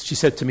she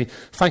said to me,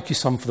 thank you,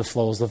 son, for the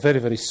flowers. They're very,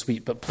 very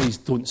sweet, but please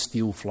don't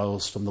steal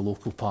flowers from the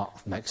local park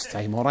next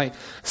time, all right?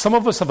 Some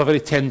of us have a very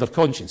tender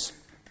conscience.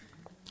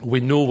 We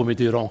know when we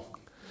do wrong.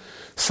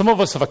 Some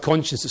of us have a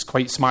conscience that's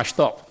quite smashed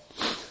up.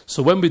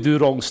 So when we do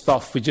wrong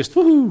stuff, we just,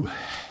 woohoo!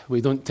 We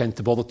don't tend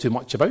to bother too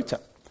much about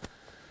it.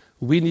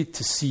 We need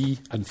to see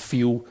and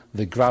feel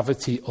the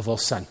gravity of our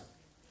sin.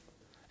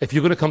 If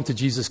you're going to come to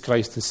Jesus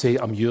Christ and say,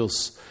 I'm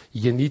yours,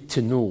 you need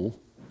to know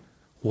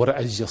what it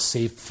is you're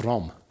saved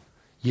from.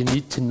 You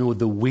need to know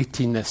the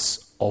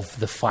weightiness of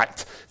the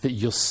fact that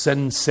your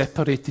sin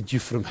separated you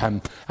from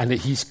him and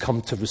that he's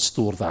come to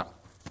restore that.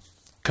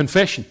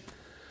 Confession.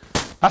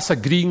 That's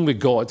agreeing with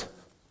God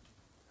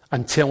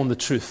and telling the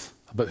truth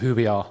about who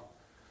we are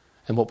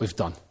and what we've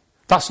done.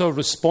 That's our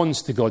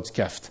response to God's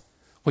gift.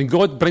 When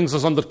God brings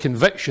us under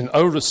conviction,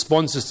 our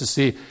response is to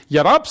say,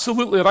 you're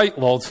absolutely right,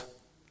 Lord.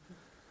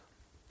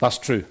 That's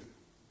true.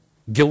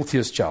 Guilty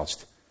as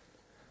charged.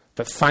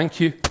 But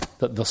thank you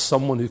that there's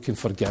someone who can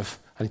forgive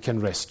and can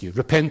rescue.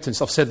 Repentance.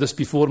 I've said this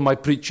before in my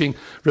preaching.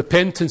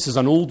 Repentance is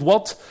an old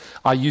word.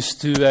 I used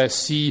to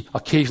see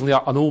occasionally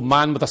an old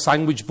man with a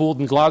sandwich board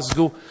in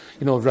Glasgow.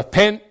 You know,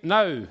 repent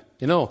now.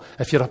 You know,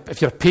 if you're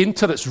a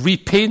painter, it's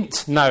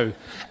repaint now.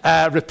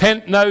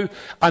 Repent now.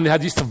 And they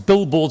had used to have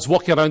billboards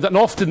walking around it, and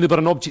often they were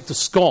an object of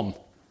scorn,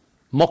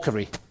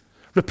 mockery.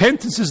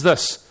 Repentance is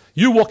this.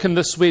 You walking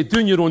this way,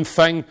 doing your own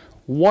thing,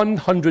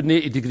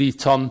 180-degree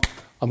turn.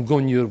 I'm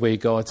going your way,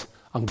 God.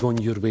 I'm going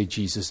your way,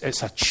 Jesus.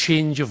 It's a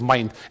change of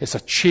mind. It's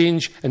a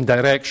change in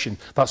direction.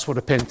 That's what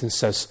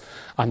repentance is.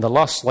 And the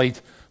last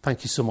slide,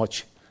 thank you so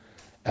much,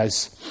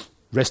 is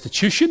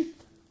restitution.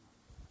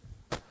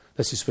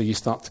 This is where you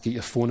start to get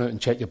your phone out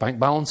and check your bank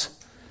balance.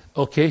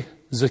 Okay,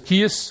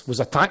 Zacchaeus was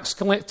a tax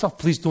collector.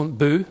 Please don't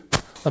boo.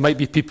 There might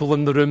be people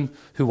in the room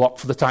who work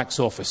for the tax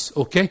office,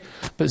 okay?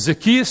 But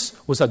Zacchaeus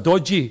was a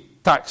dodgy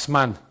tax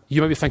man.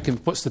 You might be thinking,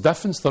 what's the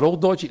difference? They're all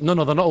dodgy. No,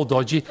 they're not all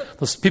dodgy.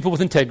 There's people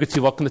with integrity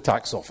work in the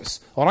tax office,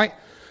 all right?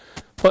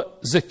 But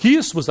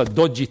Zacchaeus was a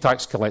dodgy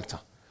tax collector.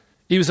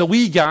 He was a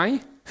wee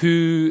guy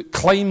who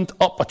climbed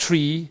up a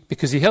tree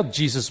because he heard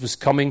Jesus was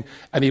coming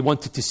and he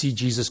wanted to see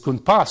Jesus going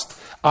past.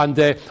 And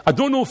I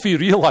don't know if he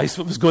realised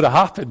what was going to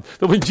happen,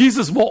 but when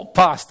Jesus walked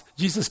past,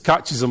 Jesus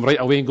catches him right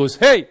away and goes,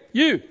 "Hey,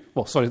 you!"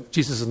 Well, sorry,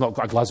 Jesus has not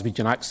got a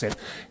Glaswegian accent.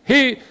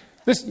 "Hey,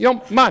 this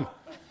young man,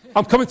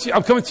 I'm coming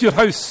to your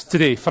house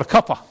today for a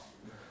cuppa.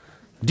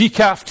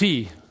 Decaf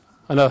tea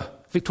and a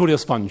Victoria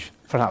sponge,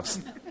 perhaps."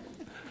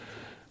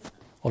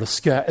 Or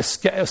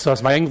so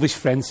as my English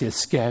friends say, a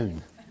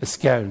scone. A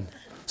scone.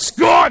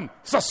 Scone!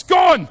 It's a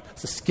scone!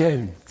 It's a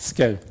scone.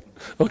 Scone.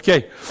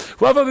 Okay.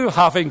 Whatever they were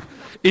having,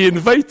 he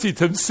invited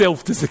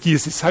himself to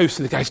Zacchaeus' house,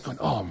 and the guy's going,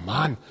 "Oh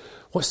man,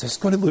 what's this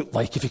going to look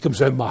like if he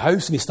comes round my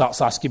house and he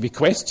starts asking me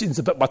questions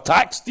about my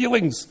tax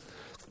dealings?"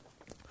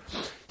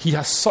 He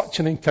has such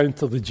an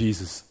encounter with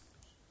Jesus.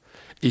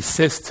 He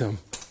says to him,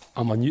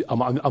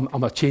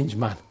 I'm a changed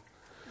man.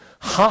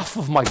 Half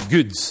of my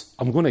goods,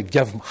 I'm going to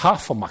give him,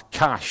 half of my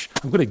cash,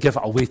 I'm going to give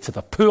it away to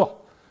the poor.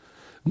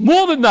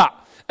 More than that,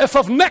 if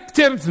I've nicked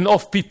anything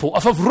off people,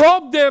 if I've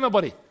robbed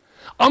anybody,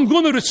 I'm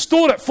going to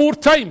restore it 4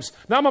 times.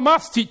 Now, I'm a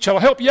maths teacher, I'll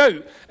help you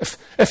out.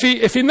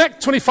 If he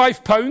nicked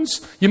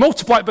 £25, you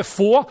multiply it by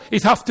 4,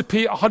 he'd have to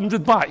pay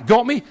 100 back.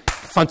 Got me?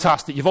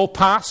 Fantastic. You've all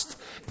passed.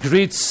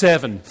 Grade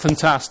 7.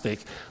 Fantastic.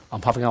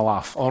 I'm having a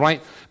laugh, all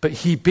right? But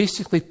he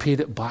basically paid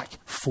it back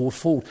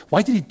 4-fold.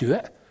 Why did he do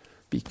it?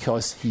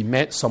 Because he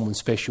met someone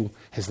special.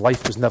 His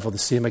life was never the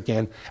same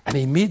again. And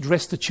he made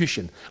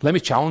restitution. Let me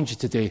challenge you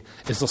today.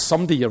 Is there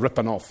somebody you're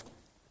ripping off?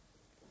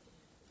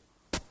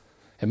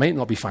 It might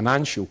not be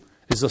financial.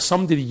 Is there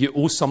somebody you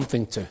owe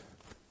something to?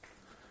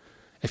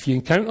 If you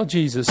encounter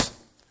Jesus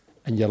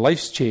and your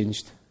life's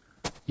changed,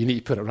 you need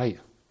to put it right.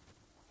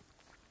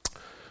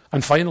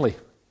 And finally,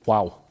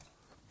 wow,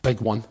 big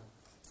one,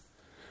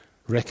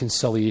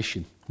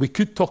 reconciliation. We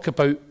could talk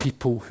about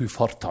people who've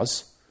hurt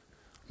us.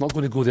 I'm not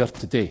going to go there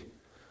today.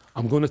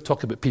 I'm going to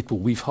talk about people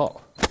we've hurt.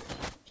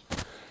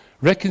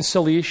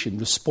 Reconciliation,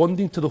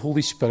 responding to the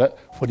Holy Spirit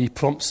when he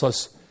prompts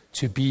us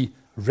to be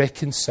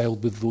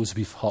reconciled with those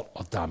we've hurt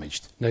or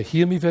damaged. Now,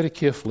 hear me very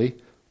carefully,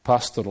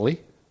 pastorally.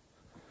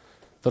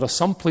 There are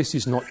some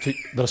places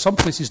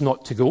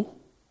not to go.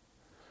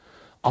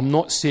 I'm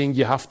not saying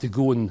you have to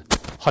go and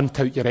hunt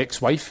out your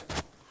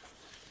ex-wife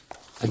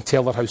and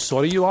tell her how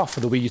sorry you are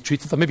for the way you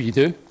treated her. Maybe you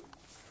do.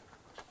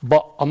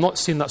 But I'm not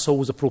saying that's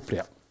always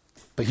appropriate.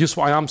 But here's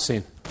what I am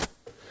saying.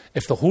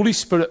 If the Holy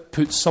Spirit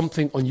puts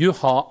something on your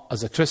heart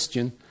as a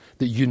Christian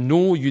that you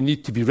know you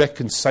need to be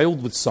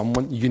reconciled with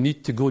someone, you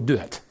need to go do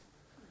it.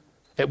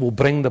 It will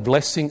bring the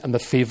blessing and the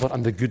favour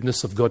and the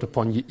goodness of God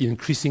upon you in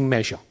increasing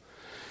measure.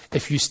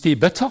 If you stay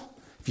bitter,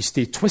 if you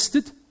stay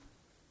twisted,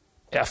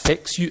 it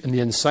affects you in the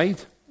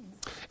inside.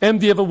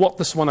 Anybody ever worked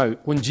this one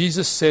out? When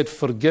Jesus said,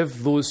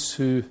 "Forgive those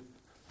who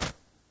have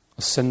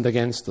sinned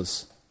against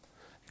us."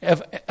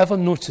 Ever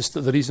noticed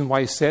that the reason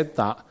why he said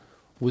that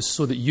was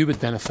so that you would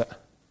benefit?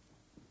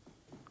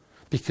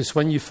 Because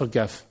when you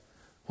forgive,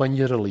 when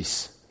you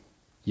release,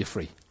 you're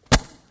free.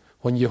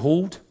 When you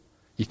hold,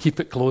 you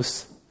keep it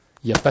close,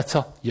 you're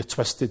bitter, you're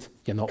twisted,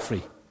 you're not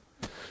free.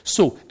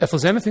 So, if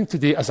there's anything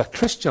today, as a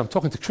Christian, I'm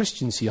talking to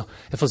Christians here,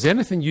 if there's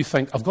anything you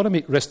think, I've got to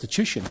make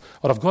restitution,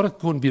 or I've got to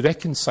go and be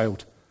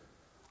reconciled,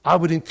 I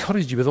would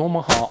encourage you with all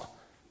my heart,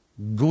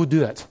 go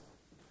do it.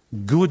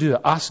 Go do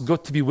it. Ask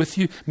God to be with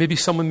you. Maybe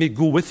someone may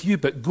go with you,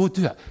 but go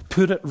do it.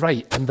 Put it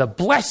right. And the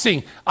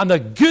blessing and the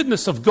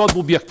goodness of God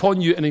will be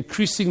upon you in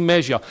increasing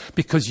measure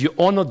because you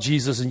honour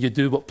Jesus and you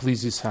do what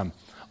pleases him.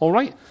 All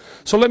right?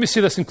 So let me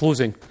say this in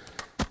closing.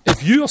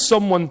 If you are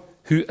someone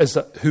who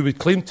would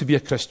claim to be a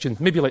Christian,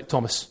 maybe like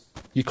Thomas,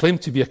 you claim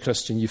to be a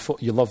Christian,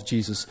 you love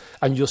Jesus,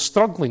 and you're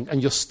struggling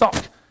and you're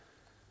stuck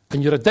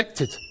and you're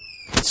addicted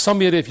in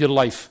some area of your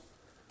life,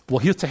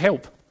 we're here to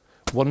help.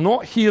 We're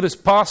not here as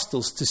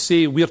pastors to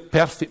say we're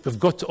perfect, we've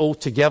got it all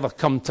together,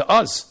 come to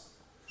us.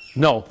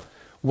 No,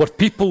 we're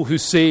people who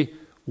say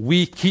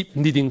we keep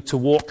needing to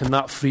walk in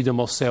that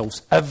freedom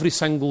ourselves every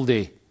single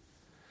day.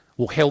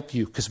 We'll help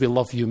you because we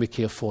love you and we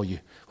care for you.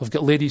 We've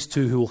got ladies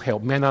too who will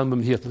help, men and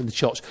women here in the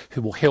church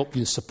who will help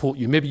you and support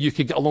you. Maybe you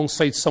could get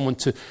alongside someone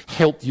to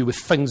help you with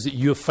things that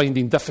you're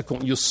finding difficult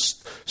and you're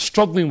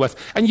struggling with.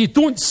 And you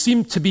don't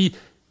seem to be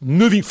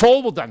moving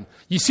forward in.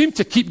 You seem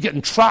to keep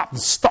getting trapped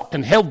and stuck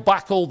and held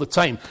back all the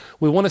time.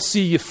 We want to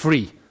see you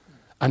free.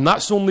 And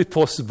that's only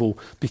possible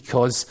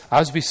because,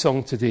 as we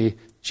sung today,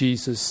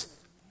 Jesus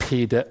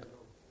paid it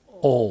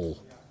all.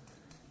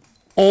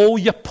 All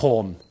your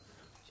porn,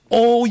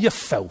 all your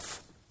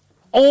filth,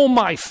 all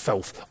my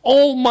filth,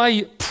 all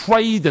my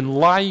pride and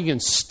lying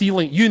and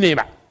stealing, you name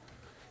it.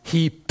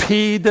 He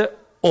paid it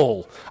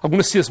all. I'm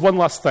going to say this one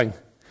last thing.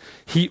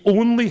 He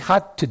only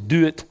had to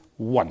do it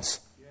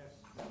once.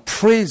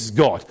 Praise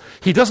God.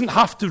 He doesn't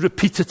have to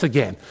repeat it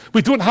again.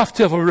 We don't have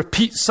to have a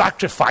repeat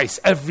sacrifice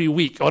every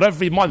week or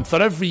every month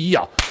or every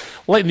year.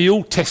 Like in the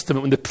Old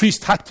Testament when the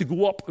priest had to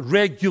go up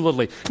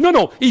regularly.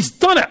 No, he's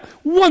done it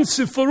once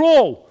and for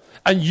all.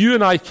 And you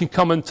and I can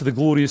come into the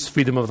glorious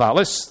freedom of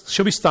that.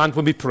 Shall we stand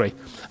when we pray?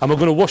 And we're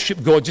going to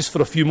worship God just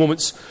for a few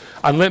moments.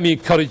 And let me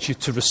encourage you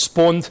to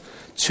respond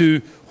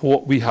to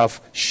what we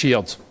have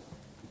shared.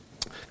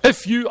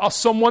 If you are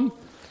someone,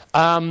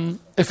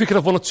 if we could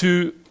have one or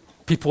two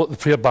people at the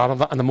prayer bar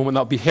in a moment,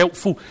 that would be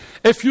helpful.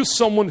 If you're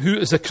someone who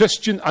is a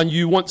Christian and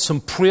you want some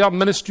prayer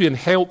ministry and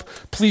help,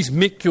 please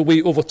make your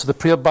way over to the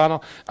prayer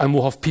bar and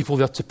we'll have people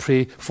there to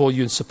pray for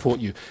you and support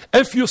you.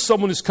 If you're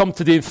someone who's come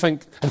today and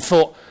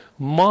thought,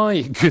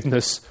 my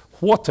goodness,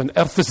 what on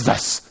earth is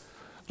this?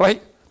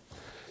 Right?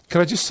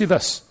 Can I just say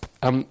this?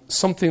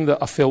 Something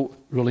that I felt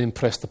really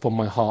impressed upon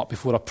my heart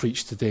before I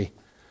preached today.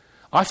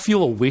 I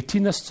feel a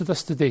weightiness to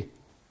this today.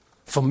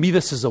 For me,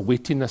 this is a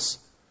weightiness.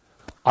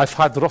 I've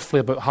had roughly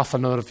about half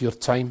an hour of your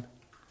time.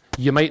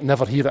 You might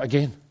never hear it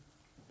again.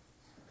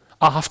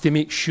 I have to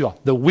make sure.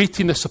 The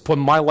weightiness upon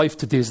my life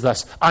today is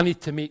this. I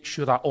need to make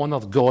sure I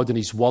honour God and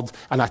His Word,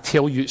 and I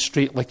tell you it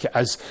straight like it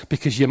is,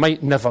 because you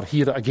might never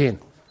hear it again.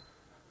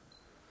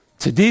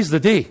 Today's the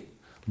day.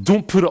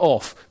 Don't put it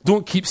off.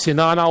 Don't keep saying,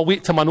 I'll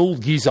wait till I'm an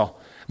old geezer.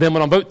 Then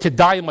when I'm about to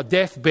die on my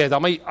deathbed, I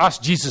might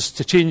ask Jesus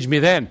to change me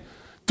then.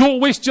 Don't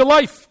waste your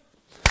life.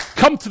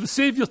 Come to the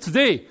Saviour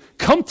today.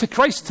 Come to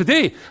Christ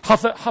today.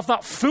 Have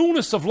that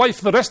fullness of life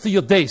for the rest of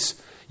your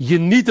days. You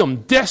need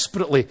Him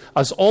desperately,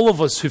 as all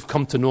of us who've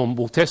come to know Him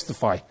will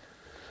testify.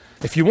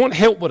 If you want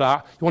help with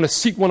that, you want to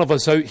seek one of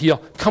us out here,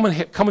 come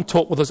and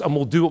talk with us, and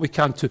we'll do what we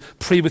can to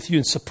pray with you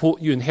and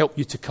support you and help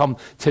you to come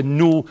to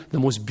know the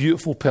most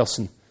beautiful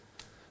person.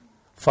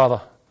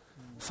 Father,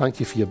 thank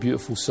you for your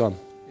beautiful Son.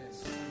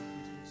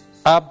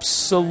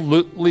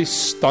 Absolutely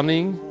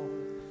stunning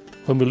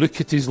when we look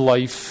at His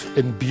life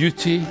in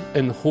beauty,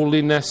 in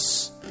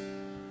holiness,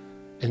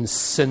 in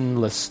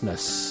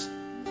sinlessness.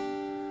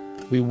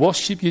 We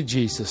worship you,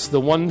 Jesus,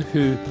 the one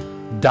who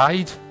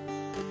died,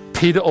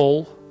 paid it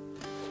all,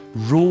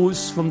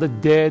 rose from the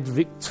dead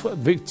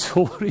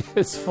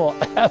victorious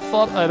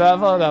forever and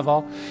ever and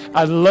ever,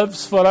 and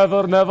lives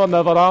forever and ever and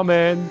ever.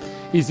 Amen.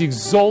 He's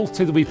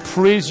exalted. We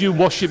praise you,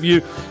 worship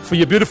you for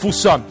your beautiful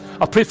Son.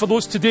 I pray for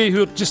those today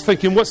who are just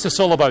thinking, what's this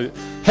all about?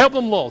 Help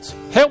them, Lord.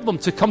 Help them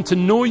to come to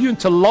know you and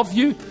to love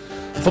you.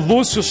 For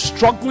those who are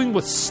struggling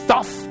with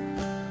stuff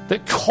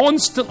that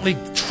constantly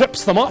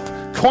trips them up,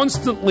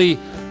 constantly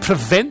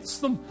prevents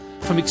them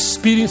from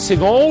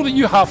experiencing all that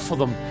you have for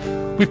them,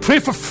 we pray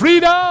for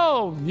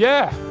freedom.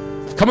 Yeah.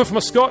 Coming from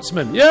a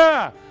Scotsman.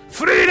 Yeah.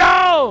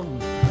 Freedom.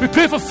 We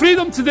pray for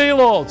freedom today,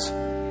 Lord.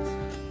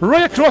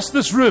 Right across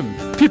this room,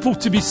 people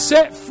to be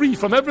set free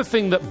from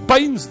everything that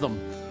binds them,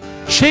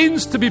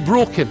 chains to be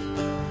broken.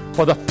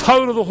 By the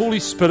power of the Holy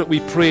Spirit, we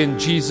pray in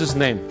Jesus'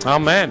 name.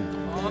 Amen.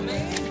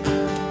 Amen.